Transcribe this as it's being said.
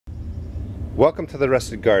Welcome to the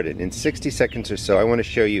Rusted Garden. In 60 seconds or so, I want to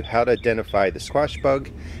show you how to identify the squash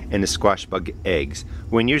bug and the squash bug eggs.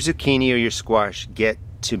 When your zucchini or your squash get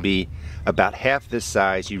to be about half this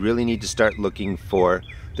size, you really need to start looking for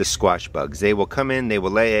the squash bugs. They will come in, they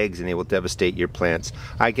will lay eggs, and they will devastate your plants.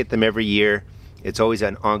 I get them every year. It's always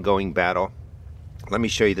an ongoing battle. Let me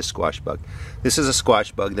show you the squash bug. This is a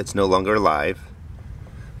squash bug that's no longer alive,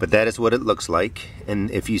 but that is what it looks like.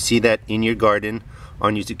 And if you see that in your garden,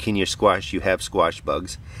 on your zucchini or squash, you have squash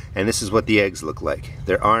bugs. And this is what the eggs look like.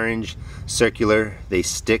 They're orange, circular, they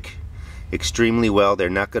stick extremely well. They're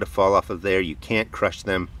not going to fall off of there. You can't crush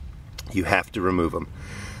them. You have to remove them.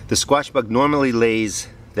 The squash bug normally lays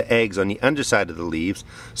the eggs on the underside of the leaves,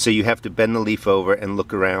 so you have to bend the leaf over and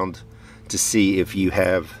look around to see if you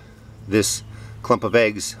have this clump of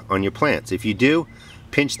eggs on your plants. If you do,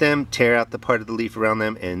 pinch them, tear out the part of the leaf around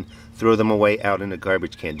them, and throw them away out in a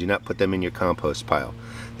garbage can. Do not put them in your compost pile.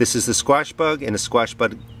 This is the squash bug and the squash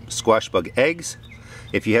bug eggs.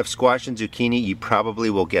 If you have squash and zucchini, you probably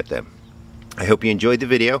will get them. I hope you enjoyed the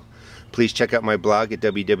video. Please check out my blog at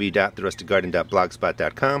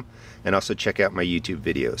www.therustedgarden.blogspot.com and also check out my YouTube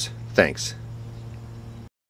videos. Thanks.